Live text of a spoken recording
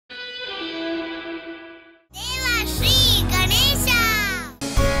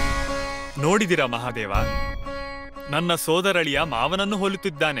ನೋಡಿದಿರಾ ಮಹಾದೇವ, ನನ್ನ ಸೋದರಳಿಯ ಮಾವನನ್ನು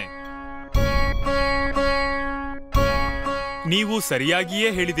ಹೋಲುತ್ತಿದ್ದಾನೆ. ನೀವು ಸರಿಯಾಗಿಯೇ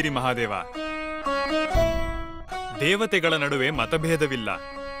ಹೇಳಿದಿರಿ ಮಹಾದೇವ. ದೇವತೆಗಳ ನಡುವೆ ಮತಭೇದವಿಲ್ಲ,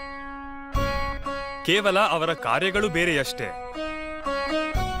 ಕೇವಲ ಅವರ ಕಾರ್ಯಗಳು ಬೇರೆಯಷ್ಟೇ.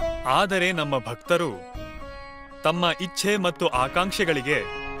 ಆದರೆ ನಮ್ಮ ಭಕ್ತರು ತಮ್ಮ ಇಚ್ಛೆ ಮತ್ತು ಆಕಾಂಕ್ಷೆಗಳಿಗೆ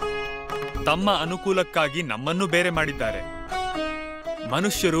ತಮ್ಮ ಅನುಕೂಲಕ್ಕಾಗಿ ನಮ್ಮನ್ನು ಬೇರೆ ಮಾಡಿದ್ದಾರೆ.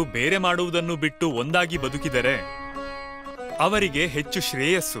 ಮನುಷ್ಯರು ಬೇರೆ ಮಾಡುವುದನ್ನು ಬಿಟ್ಟು ಒಂದಾಗಿ ಬದುಕಿದರೆ ಅವರಿಗೆ ಹೆಚ್ಚು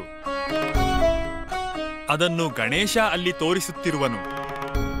ಶ್ರೇಯಸ್ಸು. ಅದನ್ನು ಗಣೇಶ ಅಲ್ಲಿ ತೋರಿಸುತ್ತಿರುವನು.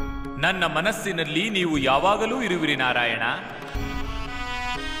 ನನ್ನ ಮನಸ್ಸಿನಲ್ಲಿ ನೀವು ಯಾವಾಗಲೂ ಇರುವಿರಿ ನಾರಾಯಣ.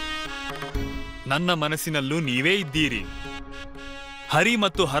 ನನ್ನ ಮನಸ್ಸಿನಲ್ಲೂ ನೀವೇ ಇದ್ದೀರಿ. ಹರಿ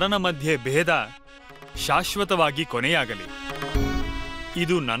ಮತ್ತು ಹರನ ಮಧ್ಯೆ ಭೇದ ಶಾಶ್ವತವಾಗಿ ಕೊನೆಯಾಗಲಿ.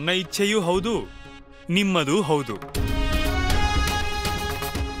 ಇದು ನನ್ನ ಇಚ್ಛೆಯೂ ಹೌದು, ನಿಮ್ಮದೂ ಹೌದು.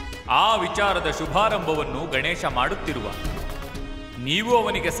 ಆ ವಿಚಾರದ ಶುಭಾರಂಭವನ್ನು ಗಣೇಶ ಮಾಡುತ್ತಿರುವ, ನೀವು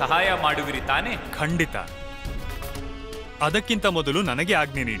ಅವನಿಗೆ ಸಹಾಯ ಮಾಡುವಿರಿ ತಾನೆ? ಖಂಡಿತ. ಅದಕ್ಕಿಂತ ಮೊದಲು ನನಗೆ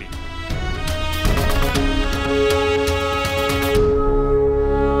ಆಜ್ಞೆ ನೀಡಿ.